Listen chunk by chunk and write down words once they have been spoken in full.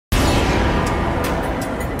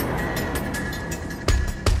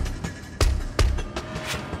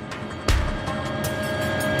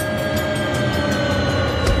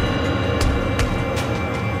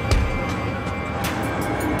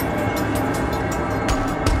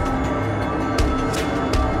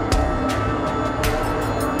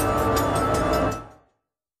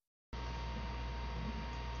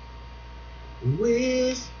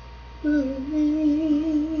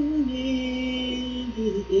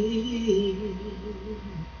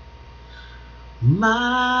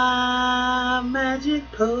my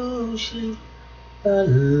magic potion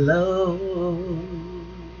alone.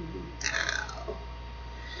 Ow.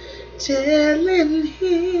 Telling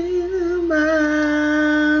him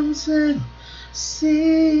I'm sincere,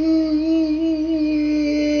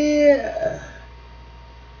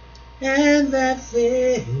 and that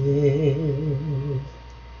there's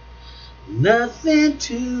nothing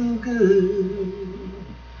too good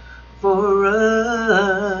for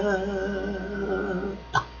us.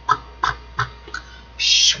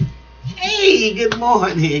 Hey, good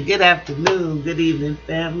morning, good afternoon, good evening,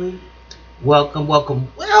 family. Welcome,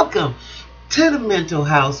 welcome, welcome to the Mental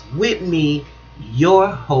House with me, your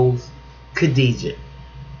host, Khadija.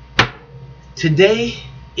 Today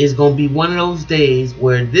is going to be one of those days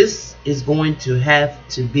where this is going to have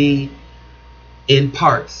to be in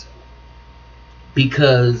parts,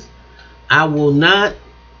 because I will not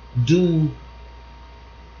do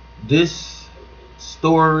this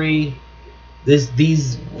story,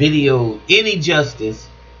 these videos any justice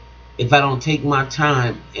if I don't take my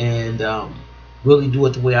time and really do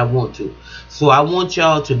it the way I want to. So I want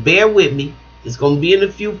y'all to bear with me. It's going to be in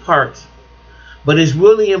a few parts, but it's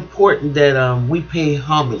really important that we pay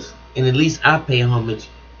homage, and at least I pay homage,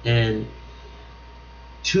 and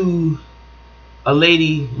to a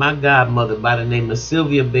lady, my godmother, by the name of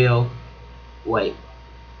Silvia White.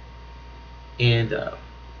 And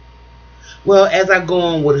well, as I go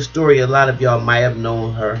on with the story, a lot of y'all might have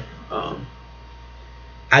known her.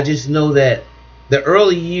 I just know that the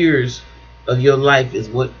early years of your life is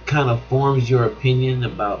what kind of forms your opinion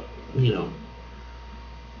about,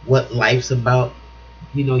 what life's about.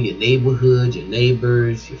 Your neighborhood, your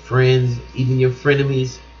neighbors, your friends, even your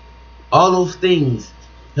frenemies. All those things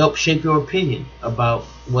help shape your opinion about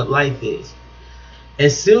what life is.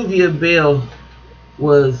 And Silvia Bell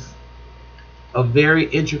was a very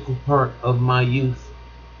integral part of my youth,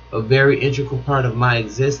 a very integral part of my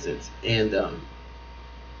existence. And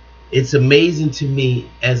it's amazing to me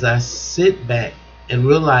as I sit back and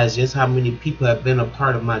realize just how many people have been a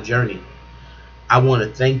part of my journey. I want to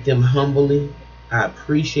thank them humbly. I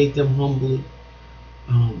appreciate them humbly.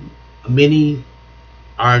 Many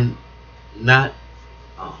are not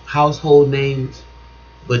household names,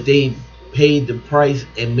 but they paid the price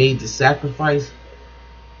and made the sacrifice.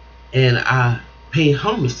 And I pay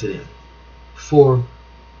homage to them for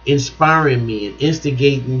inspiring me and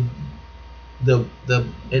instigating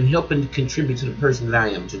and helping to contribute to the person that I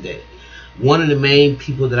am today. One of the main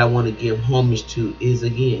people that I want to give homage to is,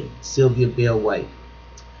 again, Silvia Bell White.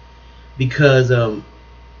 Because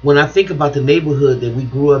when I think about the neighborhood that we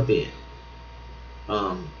grew up in,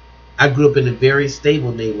 I grew up in a very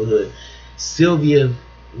stable neighborhood. Silvia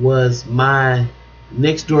was my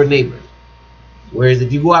next door neighbor. Whereas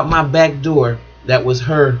if you go out my back door, that was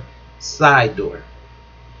her side door.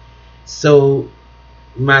 So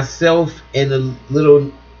myself and the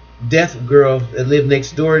little deaf girl that lived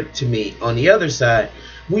next door to me on the other side,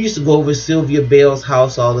 we used to go over to Silvia Bell's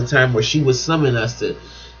house all the time, where she would summon us to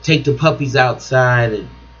take the puppies outside. And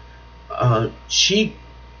she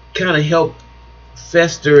kind of helped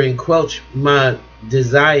fester and quelch my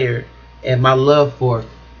desire and my love for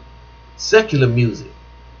secular music,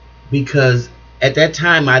 because at that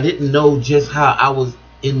time I didn't know just how I was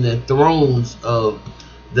in the thrones of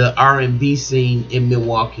the R&B scene in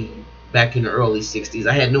Milwaukee back in the early 60s.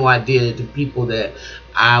 I had no idea that the people that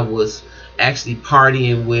I was actually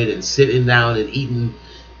partying with and sitting down and eating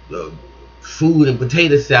food and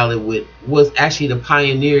potato salad with was actually the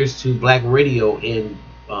pioneers to black radio in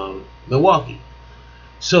Milwaukee.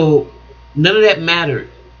 So none of that mattered.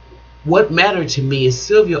 What mattered to me is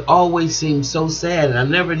Silvia always seemed so sad, and I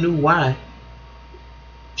never knew why.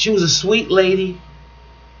 She was a sweet lady,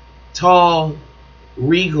 tall,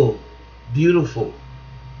 regal, beautiful,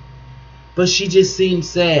 but she just seemed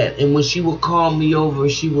sad. And when she would call me over,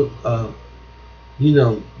 she would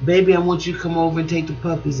baby, I want you to come over and take the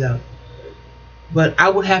puppies out. But I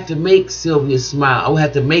would have to make Silvia smile. I would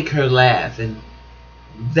have to make her laugh. And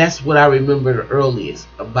that's what I remember the earliest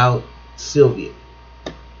about Silvia.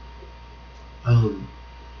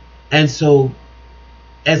 And so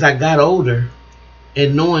as I got older,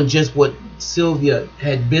 and knowing just what Silvia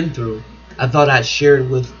had been through, I thought I'd share it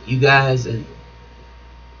with you guys. And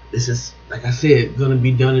this is, like I said, going to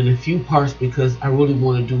be done in a few parts, because I really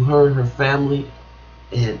want to do her family,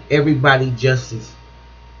 and everybody justice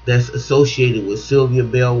that's associated with Silvia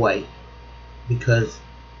Bell White, because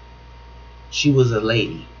she was a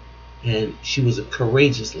lady, and she was a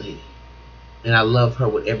courageous lady, and I love her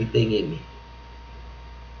with everything in me.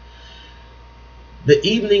 The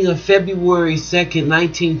evening of February 2nd,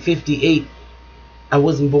 1958, I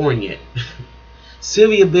wasn't born yet.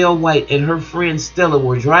 Sylvia Bell White and her friend Stella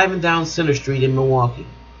were driving down Center Street in Milwaukee.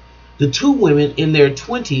 The two women in their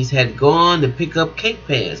 20s had gone to pick up cake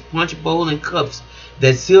pans, punch bowl, and cups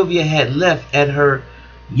that Sylvia had left at her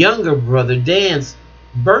younger brother Dan's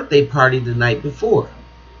birthday party the night before.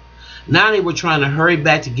 Now they were trying to hurry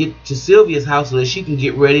back to get to Sylvia's house so that she can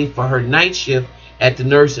get ready for her night shift at the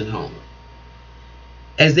nursing home.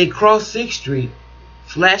 As they crossed 6th Street,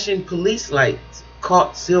 flashing police lights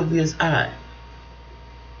caught Sylvia's eye.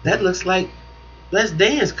 That's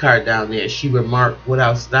Dan's car down there, she remarked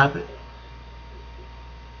without stopping.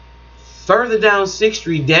 Further down 6th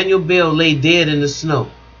Street, Daniel Bell lay dead in the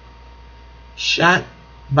snow, shot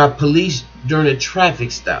by police during a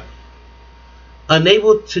traffic stop.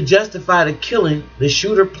 Unable to justify the killing, the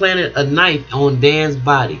shooter planted a knife on Dan's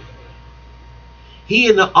body. He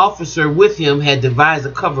and the officer with him had devised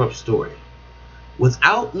a cover-up story.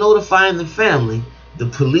 Without notifying the family, the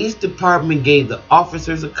police department gave the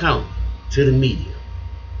officer's account to the media.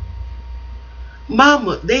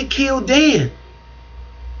 "Mama, they killed Dan."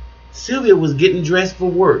 Sylvia was getting dressed for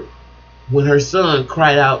work when her son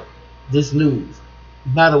cried out this news.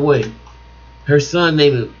 By the way, her son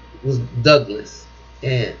name was Douglas.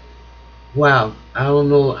 And wow, I don't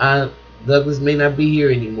know, Douglas may not be here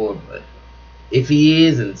anymore, but if he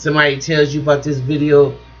is and somebody tells you about this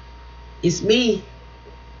video, it's me.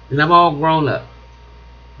 And I'm all grown up.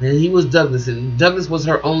 And he was Douglas, and Douglas was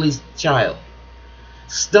her only child.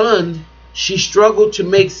 Stunned, she struggled to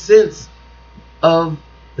make sense of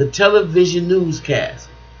the television newscast.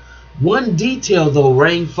 One detail, though,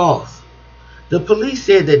 rang false. The police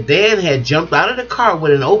said that Dan had jumped out of the car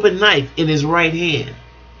with an open knife in his right hand.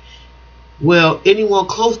 Well, anyone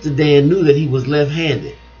close to Dan knew that he was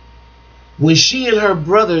left-handed. When she and her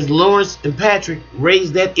brothers, Lawrence and Patrick,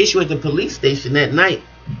 raised that issue at the police station that night,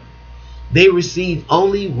 they received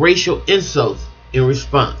only racial insults in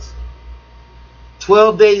response.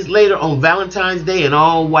 12 days later, on Valentine's Day, an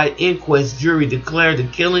all-white inquest jury declared the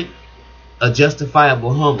killing a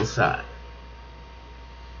justifiable homicide.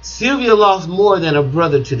 Sylvia lost more than a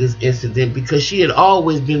brother to this incident because she had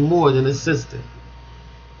always been more than a sister.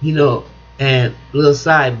 You know, and little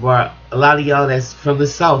sidebar, a lot of y'all that's from the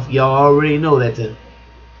South, y'all already know that the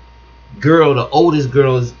oldest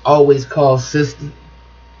girl is always called sister.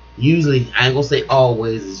 Usually, I ain't gonna say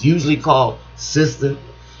always, it's usually called sister.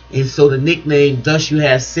 And so the nickname, thus you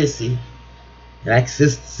have Sissy, like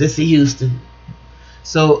Sissy Houston.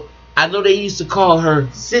 So I know they used to call her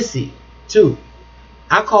Sissy too.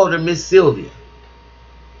 I called her Miss Sylvia.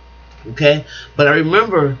 Okay? But I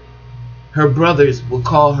remember her brothers would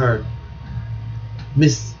call her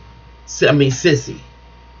Sissy.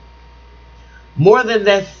 More than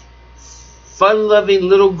that fun-loving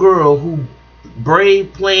little girl who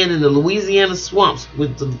braved playing in the Louisiana swamps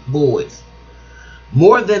with the boys.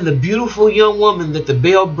 More than the beautiful young woman that the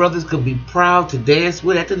Bell brothers could be proud to dance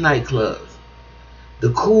with at the nightclubs.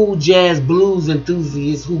 The cool jazz blues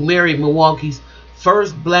enthusiast who married Milwaukee's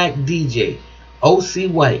first black DJ, O.C.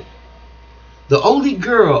 White. The only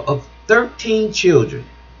girl of 13 children,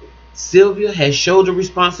 Sylvia had shouldered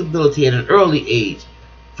responsibility at an early age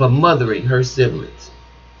for mothering her siblings.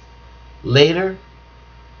 Later,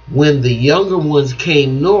 when the younger ones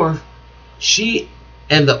came north, she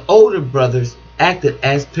and the older brothers acted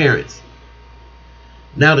as parents.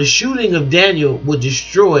 Now the shooting of Daniel would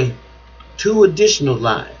destroy 2 additional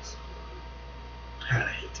lives.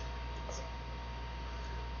 Alright.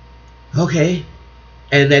 Okay.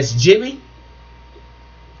 And that's Jimmy.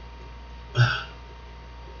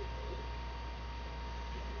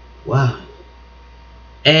 Wow.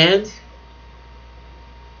 And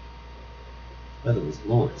well, it was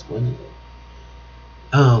Lawrence, wasn't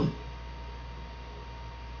it?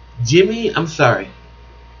 Jimmy, I'm sorry.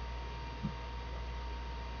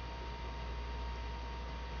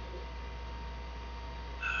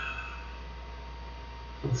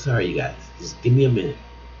 I'm sorry, you guys. Just give me a minute.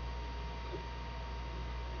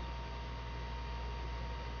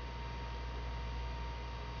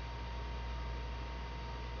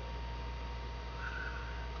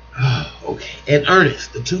 Okay. And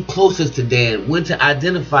Ernest, the 2 closest to Dan, went to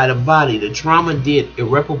identify the body. The trauma did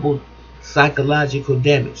irreparable psychological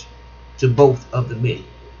damage to both of the men.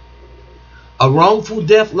 A wrongful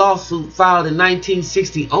death lawsuit filed in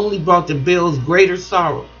 1960 only brought the Bells greater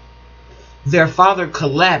sorrow. Their father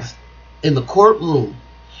collapsed in the courtroom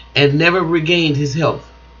and never regained his health.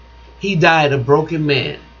 He died a broken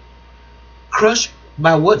man, crushed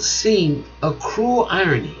by what seemed a cruel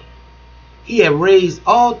irony. He had raised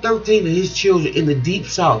all 13 of his children in the Deep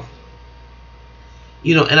South.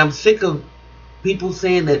 You know, and I'm sick of people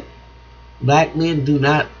saying that black men do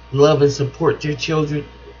not love and support their children.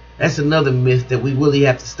 That's another myth that we really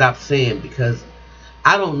have to stop saying, because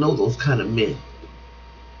I don't know those kind of men.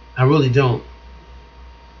 I really don't.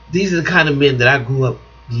 These are the kind of men that I grew up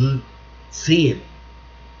seeing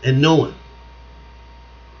and knowing.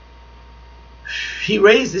 He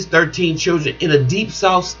raised his 13 children in a deep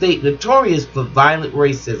South state notorious for violent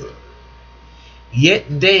racism.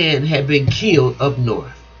 Yet Dan had been killed up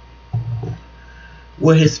north,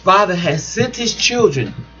 where his father had sent his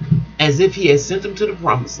children as if he had sent them to the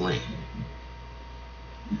promised land.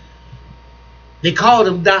 They called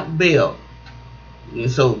him Doc Bell.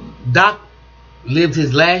 And so Doc lived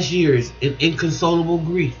his last years in inconsolable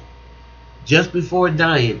grief. Just before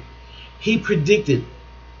dying, he predicted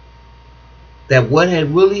that what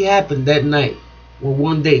had really happened that night will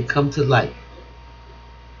one day come to light.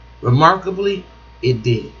 Remarkably, it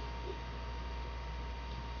did.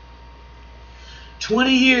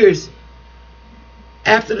 20 years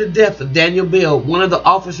after the death of Daniel Bell, one of the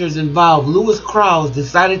officers involved, Lewis Krause,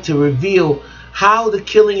 decided to reveal how the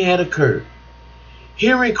killing had occurred.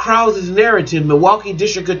 Hearing Krause's narrative, Milwaukee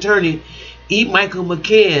District Attorney E. Michael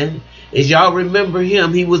McCann, as y'all remember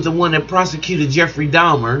him, he was the one that prosecuted Jeffrey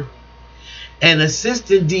Dahmer, and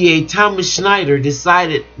Assistant DA Thomas Schneider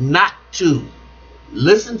decided not to,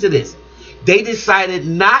 listen to this, they decided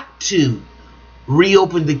not to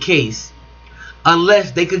reopen the case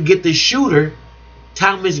unless they could get the shooter,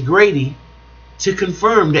 Thomas Grady, to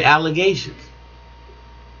confirm the allegations.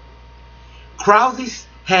 Krause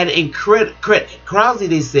had Krause,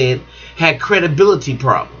 they said, had credibility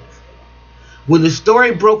problems. When the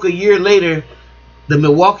story broke a year later, the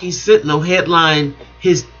Milwaukee Sentinel headlined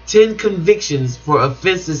his 10 convictions for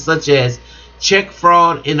offenses such as check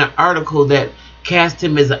fraud in an article that cast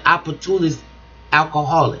him as an opportunist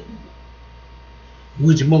alcoholic,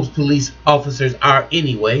 which most police officers are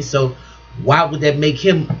anyway. So why would that make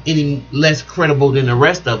him any less credible than the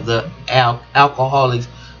rest of the alcoholics,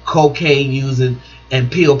 cocaine using,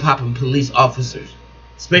 and pill popping police officers,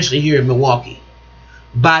 especially here in Milwaukee?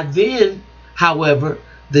 By then, however,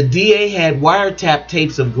 the DA had wiretap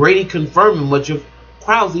tapes of Grady confirming much of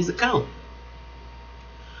Krause's account.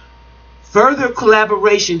 Further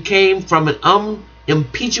collaboration came from an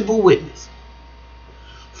unimpeachable witness,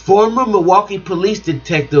 former Milwaukee Police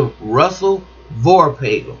Detective Russell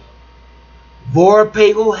Vorpagel.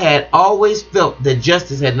 Vorpagel had always felt that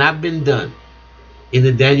justice had not been done in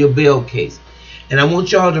the Daniel Bell case. And I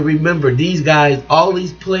want y'all to remember, these guys, all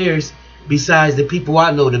these players, besides the people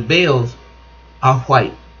I know, the Bells, are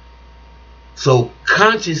white. So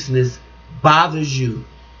consciousness bothers you.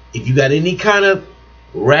 If you got any kind of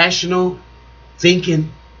rational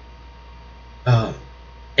thinking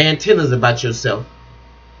antennas about yourself,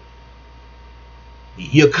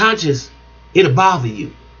 your conscience, it'll bother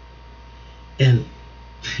you. And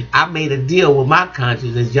I made a deal with my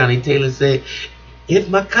conscience, as Johnny Taylor said, if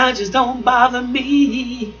my conscience don't bother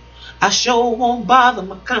me, I sure won't bother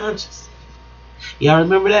my conscience. Y'all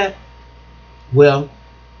remember that? Well,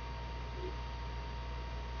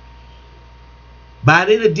 by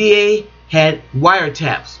then the DA had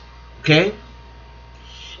wiretaps, okay?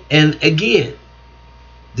 And again,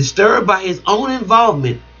 disturbed by his own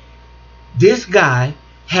involvement, this guy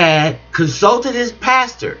had consulted his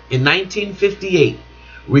pastor in 1958,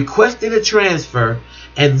 requested a transfer,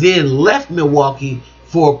 and then left Milwaukee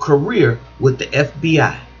for a career with the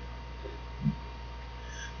FBI.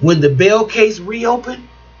 When the Bell case reopened,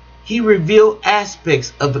 he revealed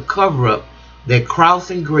aspects of the cover-up that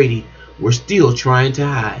Krause and Grady were still trying to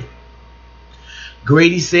hide.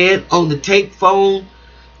 Grady said on the tape phone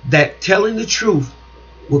that telling the truth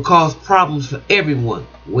would cause problems for everyone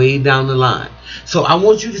way down the line. So I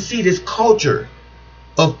want you to see this culture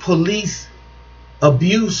of police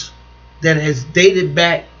abuse that has dated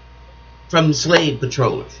back from slave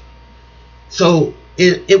patrollers. So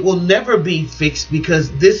it will never be fixed,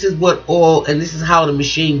 because this is what oil, and this is how the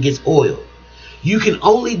machine gets oiled. You can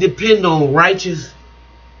only depend on righteous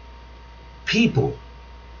people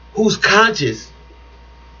whose conscience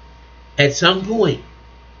at some point,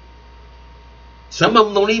 some of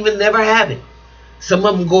them don't even never have it. Some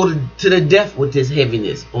of them go to the death with this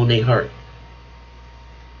heaviness on their heart.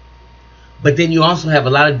 But then you also have a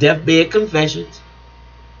lot of deathbed confessions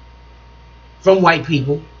from white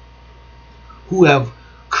people who have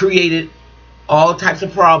created all types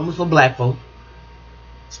of problems for black folk,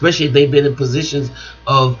 especially if they've been in positions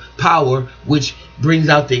of power, which brings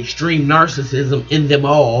out the extreme narcissism in them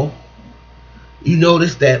all. You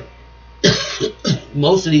notice that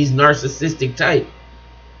most of these narcissistic type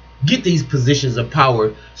get these positions of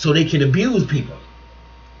power so they can abuse people.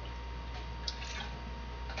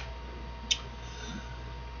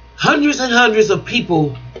 Hundreds and hundreds of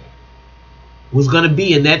people was going to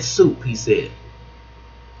be in that soup, he said.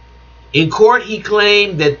 In court, he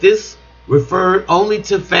claimed that this referred only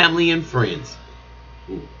to family and friends.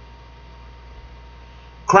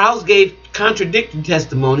 Krause gave contradicting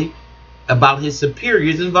testimony about his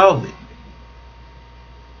superior's involvement.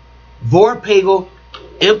 Vorpagel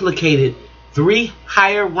implicated 3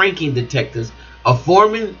 higher-ranking detectives, a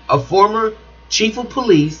former chief of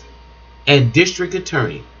police, and district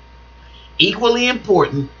attorney. Equally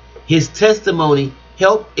important, his testimony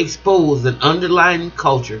helped expose an underlying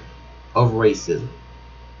culture of racism.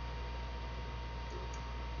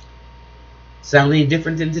 Sound any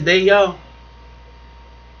different than today, y'all?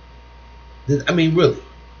 I mean, really.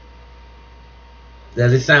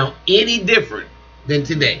 Does it sound any different than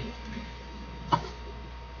today?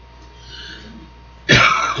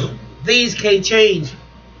 Things can't change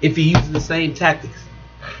if you're using the same tactics.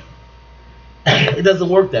 It doesn't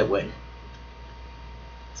work that way.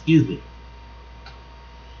 Excuse me.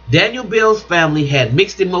 Daniel Bell's family had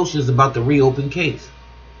mixed emotions about the reopened case.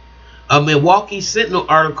 A Milwaukee Sentinel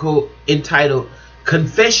article entitled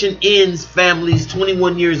 "Confession Ends Family's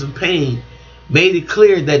 21 Years of Pain" made it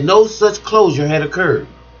clear that no such closure had occurred.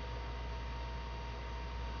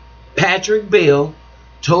 Patrick Bell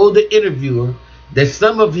told the interviewer that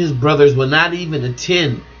some of his brothers would not even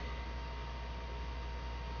attend.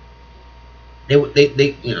 They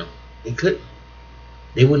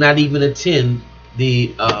would not even attend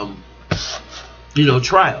the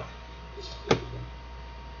trial.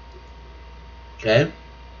 Okay.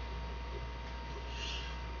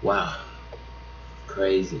 Wow.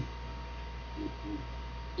 Crazy.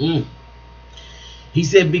 He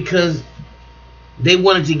said because they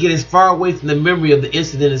wanted to get as far away from the memory of the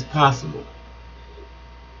incident as possible.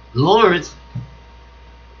 Lawrence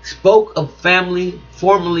spoke of family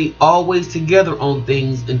formerly always together on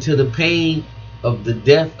things until the pain of the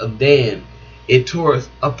death of Dan. It tore us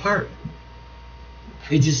apart.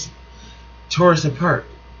 It just tore us apart.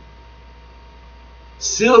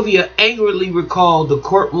 Silvia angrily recalled the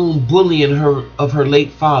courtroom bullying her of her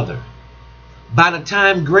late father. By the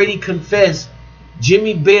time Grady confessed,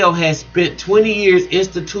 Jimmy Bell had spent 20 years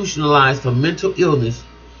institutionalized for mental illness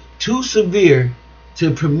too severe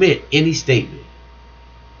to permit any statement.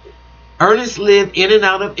 Ernest lived in and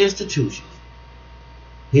out of institutions.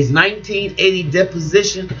 His 1980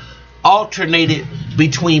 deposition alternated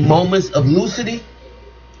between moments of lucidity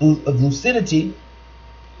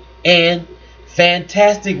and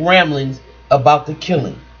fantastic ramblings about the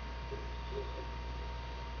killing.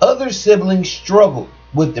 Other siblings struggled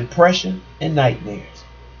with depression and nightmares.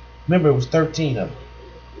 Remember, it was 13 of them.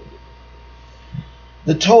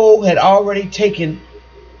 The toll had already taken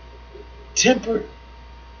tempered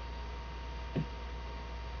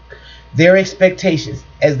their expectations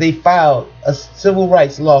as they filed a civil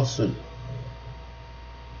rights lawsuit.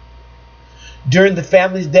 During the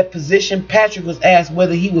family's deposition, Patrick was asked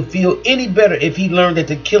whether he would feel any better if he learned that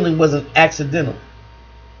the killing wasn't accidental.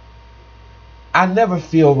 I never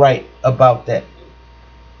feel right about that.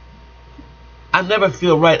 I never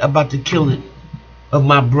feel right about the killing of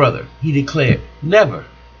my brother, he declared. Never.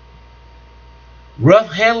 Rough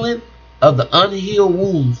handling of the unhealed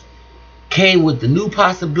wounds came with the new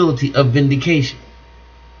possibility of vindication.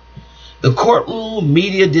 The courtroom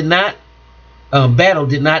media battle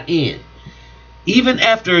did not end. Even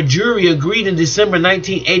after a jury agreed in December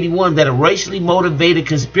 1981 that a racially motivated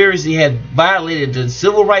conspiracy had violated the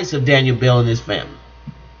civil rights of Daniel Bell and his family.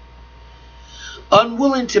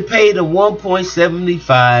 Unwilling to pay the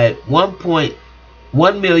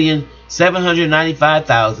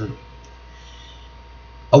 $1,795,000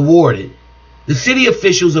 awarded, the city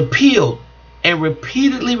officials appealed and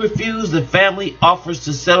repeatedly refused the family offers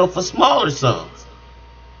to settle for smaller sums.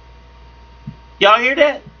 Y'all hear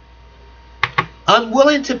that?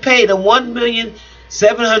 Unwilling to pay the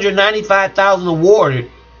 $1,795,000 awarded,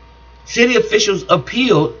 city officials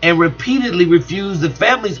appealed and repeatedly refused the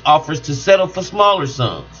family's offers to settle for smaller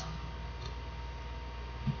sums.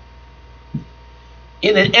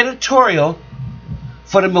 In an editorial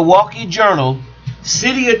for the Milwaukee Journal,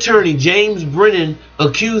 City Attorney James Brennan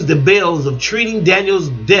accused the Bells of treating Daniel's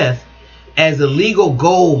death as a legal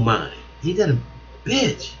gold mine. He got a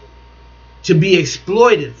bitch. To be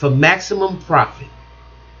exploited for maximum profit.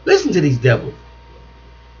 Listen to these devils.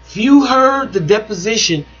 Few heard the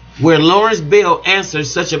deposition where Lawrence Bell answered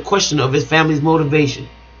such a question of his family's motivation.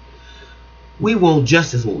 We want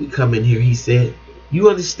justice when we come in here, he said. You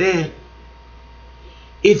understand?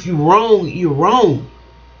 If you're wrong, you're wrong.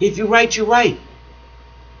 If you're right, you're right.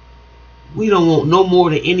 We don't want no more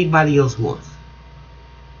than anybody else wants.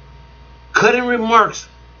 Cutting remarks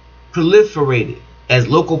proliferated as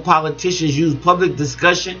local politicians used public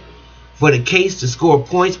discussion for the case to score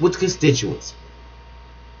points with constituents.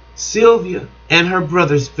 Silvia and her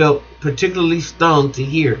brothers felt particularly stung to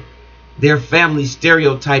hear their family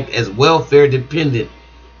stereotyped as welfare dependent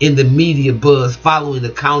in the media buzz following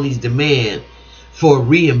the county's demand for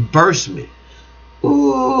reimbursement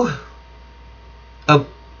of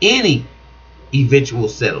any eventual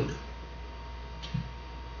settlement.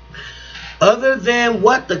 Other than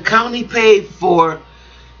what the county paid for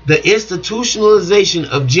the institutionalization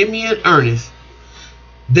of Jimmy and Ernest,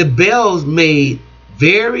 the Bells made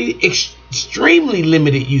extremely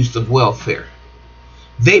limited use of welfare.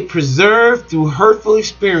 They preserved through hurtful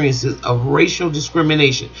experiences of racial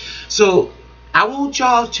discrimination. So I want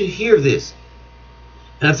y'all to hear this.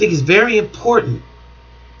 And I think it's very important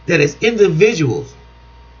that as individuals,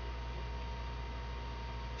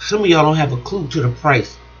 some of y'all don't have a clue to the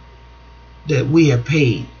price that we have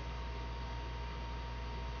paid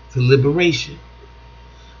for liberation.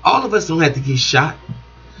 All of us don't have to get shot.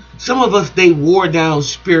 Some of us, they wore down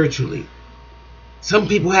spiritually. Some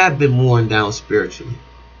people have been worn down spiritually.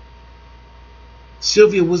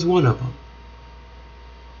 Silvia was one of them.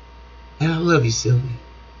 And I love you, Silvia.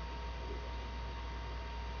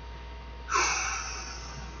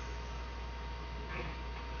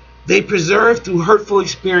 They persevered through hurtful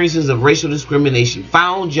experiences of racial discrimination,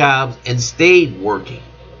 found jobs, and stayed working.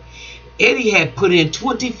 Eddie had put in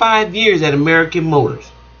 25 years at American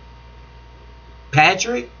Motors.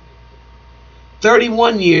 Patrick,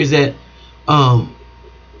 31 years at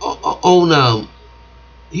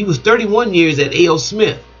he was 31 years at A.O.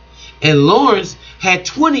 Smith. And Lawrence had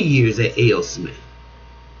 20 years at A.O. Smith.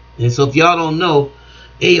 And so if y'all don't know,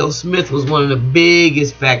 A.O. Smith was one of the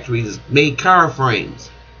biggest factories, made car frames.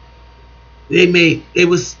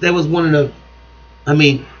 That was one of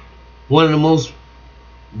the most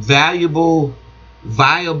valuable,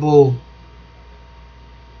 viable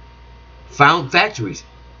found factories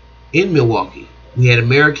in Milwaukee. We had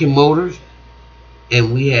American Motors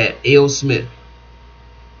and we had A.O. Smith,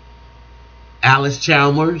 Alice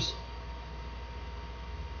Chalmers.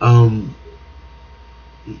 Anyway,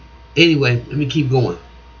 let me keep going.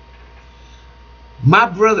 My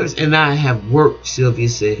brothers and I have worked, Silvia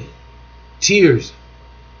said. Tears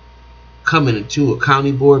coming into a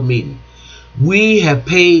county board meeting. We have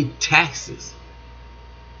paid taxes.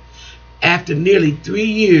 After nearly 3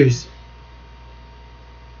 years,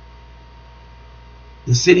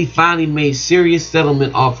 the city finally made serious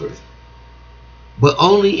settlement offers, but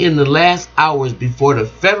only in the last hours before the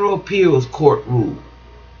federal appeals court ruled.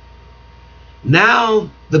 Now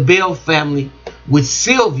the Bell family, with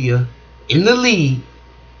Silvia in the lead,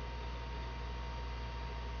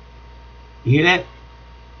 you hear that?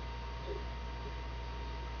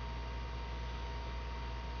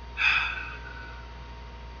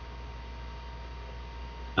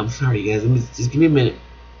 I'm sorry, you guys. Let me just give me a minute.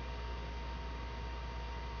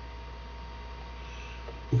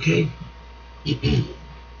 Okay.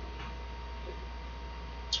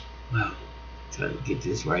 Wow. Trying to get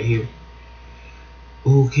this right here.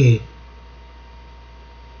 Okay.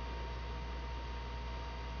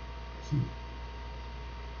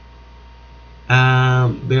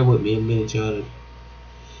 Bear with me a minute, y'all.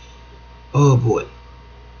 Oh boy.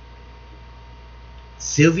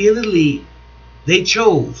 Silvia and the lead, they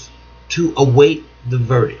chose to await the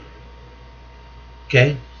verdict.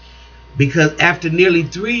 Okay? Because after nearly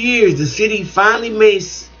 3 years, the city finally made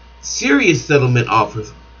serious settlement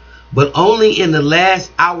offers, but only in the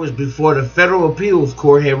last hours before the federal appeals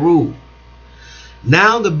court had ruled.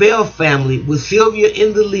 Now the Bell family, with Silvia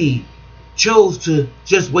in the lead, chose to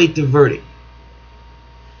just wait the verdict.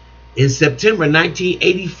 In September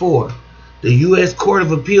 1984, the U.S. Court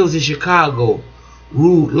of Appeals in Chicago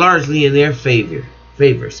ruled largely in their favor.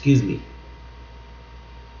 The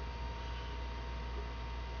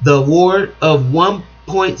award of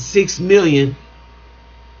 $1.6 million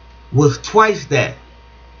was twice that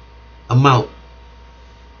amount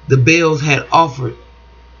the Bells had offered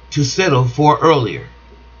to settle for earlier.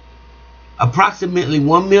 Approximately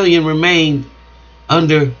 $1 million remained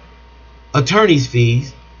under attorney's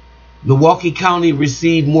fees. Milwaukee County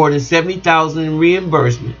received more than $70,000 in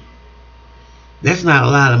reimbursement. That's not a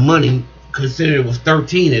lot of money, considering it was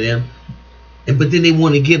 13 of them. But then they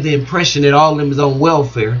want to give the impression that all of them is on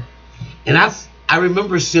welfare. And I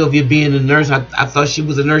remember Silvia being a nurse. I thought she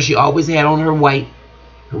was a nurse. She always had on her white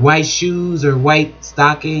shoes, her white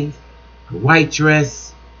stockings, her white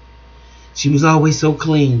dress. She was always so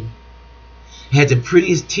clean. Had the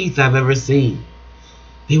prettiest teeth I've ever seen.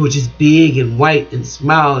 They were just big and white and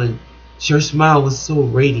smiled, and her smile was so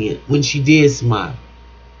radiant when she did smile.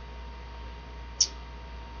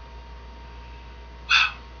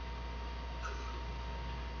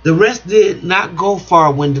 The rest did not go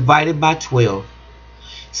far when divided by 12.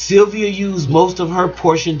 Silvia used most of her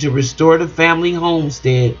portion to restore the family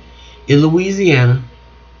homestead in Louisiana.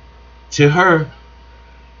 To her,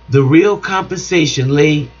 the real compensation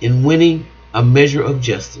lay in winning a measure of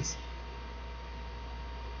justice.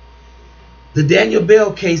 The Daniel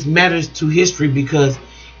Bell case matters to history because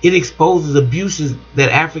it exposes abuses that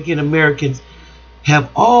African Americans have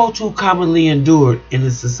all too commonly endured in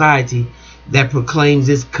a society that proclaims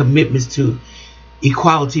its commitments to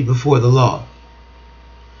equality before the law.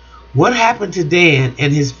 What happened to Dan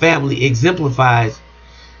and his family exemplifies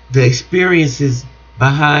the experiences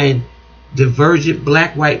behind divergent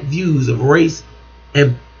black-white views of race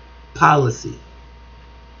and policy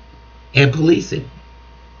and policing.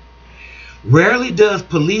 Rarely does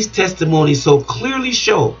police testimony so clearly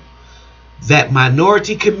show that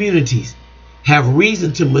minority communities have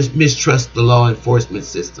reason to mistrust the law enforcement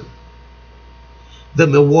system.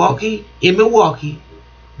 In Milwaukee,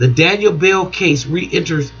 the Daniel Bell case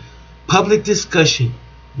re-enters public discussion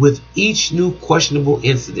with each new questionable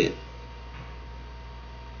incident.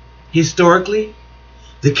 Historically,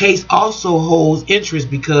 the case also holds interest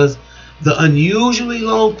because the unusually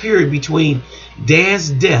long period between Dan's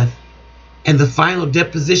death and the final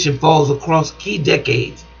deposition falls across key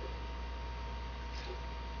decades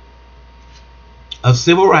of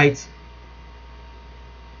civil rights,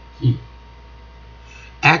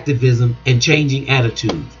 activism, and changing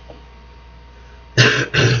attitudes.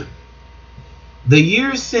 The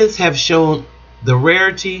years since have shown the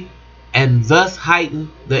rarity and thus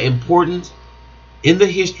heightened the importance in the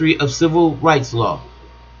history of civil rights law.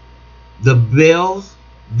 The Bell's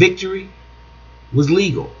victory was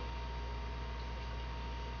legal.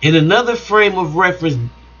 In another frame of reference,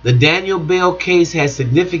 the Daniel Bell case has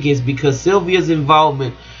significance because Silvia's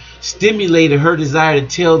involvement stimulated her desire to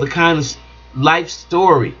tell the kind of life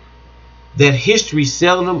story that history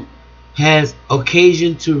seldom has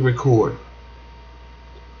occasion to record.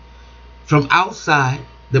 From outside,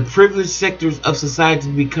 the privileged sectors of society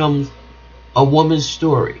becomes a woman's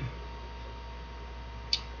story,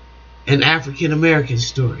 an African American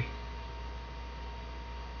story,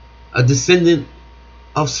 a descendant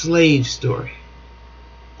of slave story,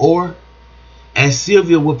 or, as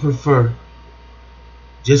Silvia would prefer,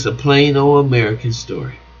 just a plain old American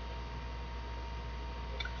story.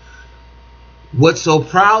 What so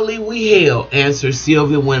proudly we hailed, answered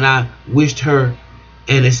Silvia when I wished her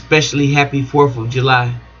an especially happy 4th of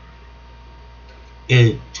July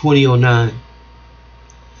in 2009.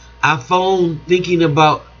 I phoned thinking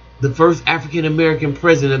about the first African American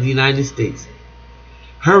president of the United States.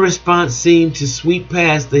 Her response seemed to sweep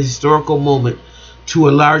past the historical moment to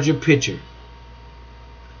a larger picture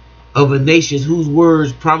of a nation whose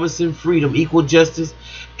words promising freedom, equal justice,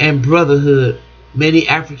 and brotherhood many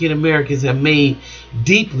African Americans have made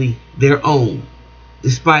deeply their own,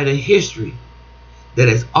 despite a history that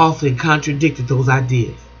has often contradicted those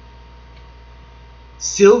ideas.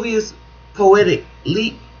 Silvia's poetic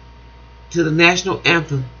leap to the national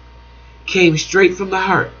anthem came straight from the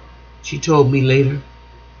heart, she told me later.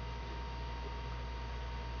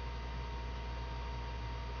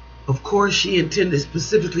 Of course, she intended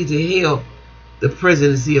specifically to hail the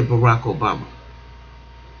presidency of Barack Obama.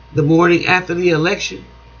 The morning after the election,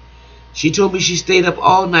 she told me she stayed up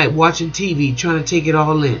all night watching TV, trying to take it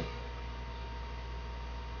all in.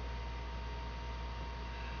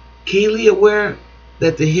 Keenly aware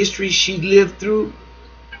that the history she lived through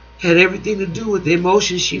had everything to do with the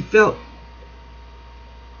emotions she felt,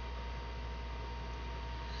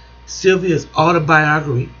 Silvia's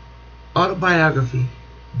autobiography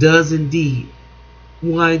does indeed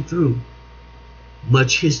wind through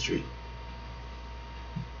much history.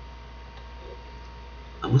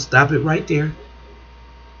 I'm going to stop it right there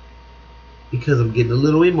because I'm getting a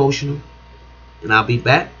little emotional, and I'll be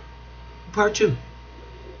back for part 2.